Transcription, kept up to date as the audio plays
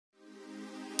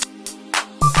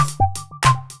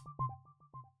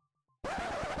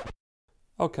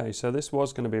Okay, so this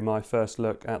was going to be my first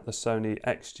look at the SONY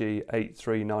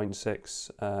XG8396.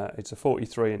 It's a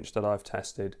 43-inch that I've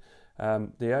tested.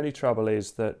 The only trouble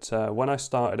is that when I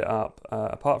started it up,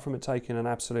 apart from it taking an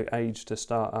absolute age to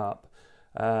start up,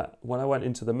 when I went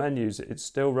into the menus, it's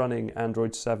still running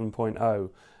Android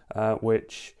 7.0,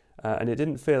 and it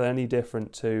didn't feel any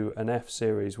different to an F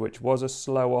series, which was a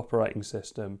slow operating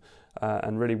system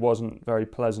and really wasn't very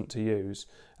pleasant to use.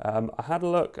 I had a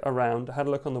look around, I had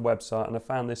a look on the website, and I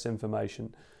found this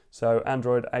information. So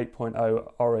Android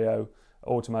 8.0 Oreo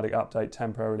automatic update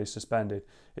temporarily suspended.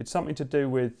 It's something to do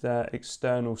with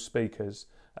external speakers,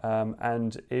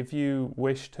 and if you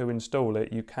wish to install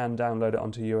it, you can download it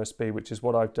onto USB, which is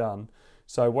what I've done.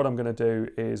 So what I'm going to do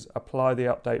is apply the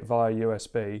update via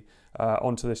USB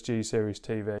onto this G Series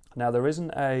TV. Now there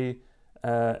isn't a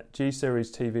G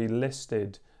Series TV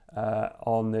listed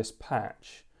on this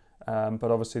patch,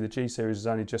 but obviously the G Series has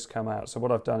only just come out. So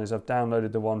what I've done is I've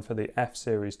downloaded the one for the F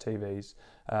Series TVs.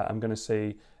 I'm going to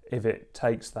see if it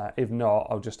takes that. If not,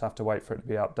 I'll just have to wait for it to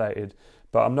be updated.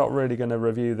 But I'm not really going to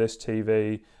review this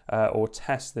TV or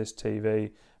test this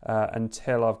TV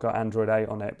until I've got Android 8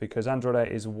 on it, because Android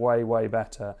 8 is way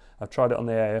better. I've tried it on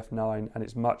the AF9 and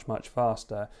it's much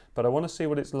faster, but I want to see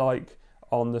what it's like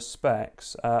on the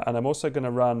specs, and I'm also going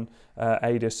to run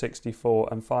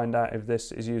ADA64 and find out if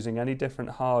this is using any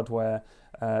different hardware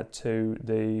to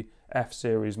the F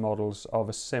series models of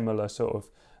a similar sort of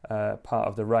part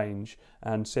of the range,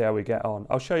 and see how we get on.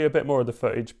 I'll show you a bit more of the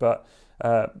footage, but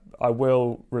I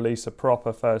will release a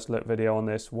proper first look video on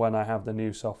this when I have the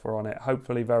new software on it,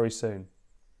 hopefully very soon.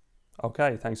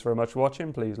 Okay, thanks very much for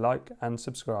watching. Please like and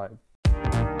subscribe.